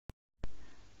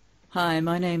Hi,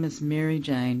 my name is Mary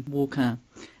Jane Walker,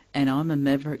 and I'm a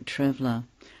maverick traveller.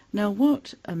 Now,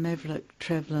 what a maverick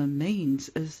traveller means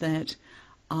is that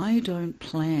I don't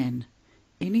plan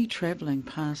any travelling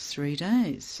past 3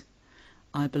 days.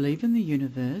 I believe in the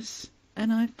universe,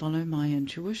 and I follow my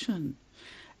intuition.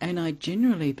 And I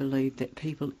generally believe that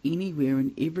people anywhere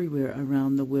and everywhere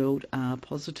around the world are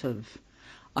positive.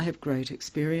 I have great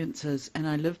experiences, and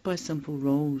I live by simple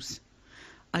rules.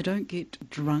 I don't get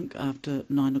drunk after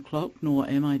 9 o'clock, nor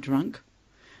am I drunk.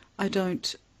 I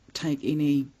don't take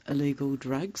any illegal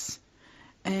drugs.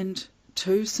 And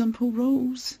 2 simple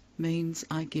rules means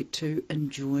I get to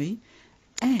enjoy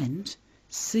and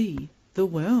see the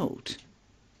world.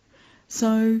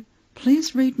 So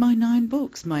please read my 9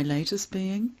 books, my latest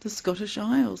being The Scottish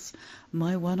Isles,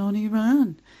 my one on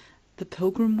Iran, The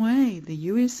Pilgrim Way, The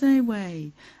USA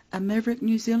Way, A Maverick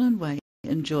New Zealand Way.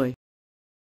 Enjoy.